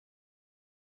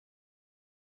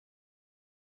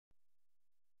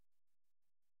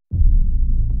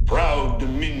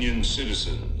civilian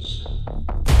citizens.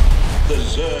 The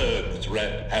Zerg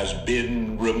threat has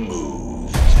been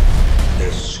removed.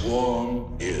 Their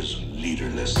swarm is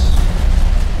leaderless.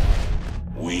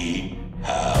 We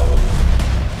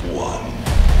have won.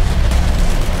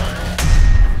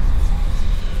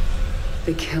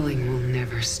 The killing will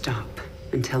never stop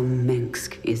until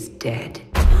Minsk is dead.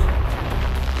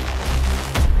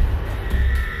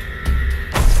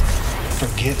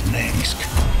 Forget Minsk.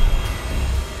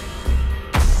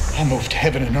 I moved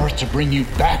heaven and earth to bring you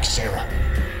back, Sarah.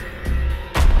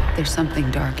 There's something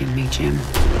dark in me, Jim.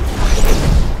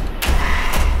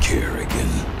 Kerrigan,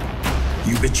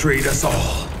 you betrayed us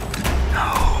all.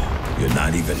 No, you're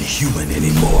not even human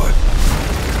anymore.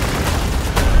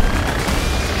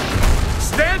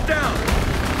 Stand down!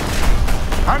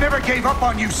 I never gave up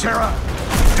on you, Sarah.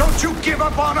 Don't you give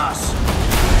up on us!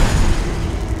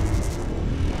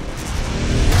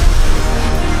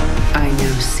 I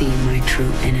now see my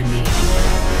true enemy.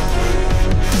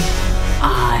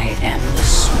 I am the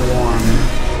swarm.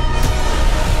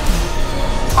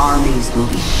 Armies will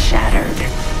be shattered.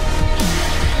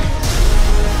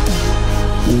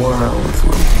 Worlds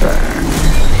will burn.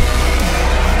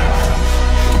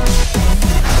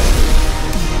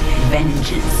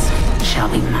 Vengeance shall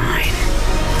be mine.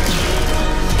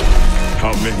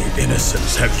 How many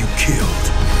innocents have you killed?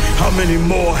 How many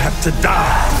more have to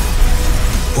die?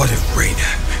 What if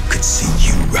Raina could see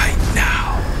you right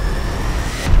now?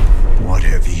 What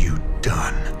have you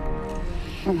done?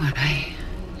 What I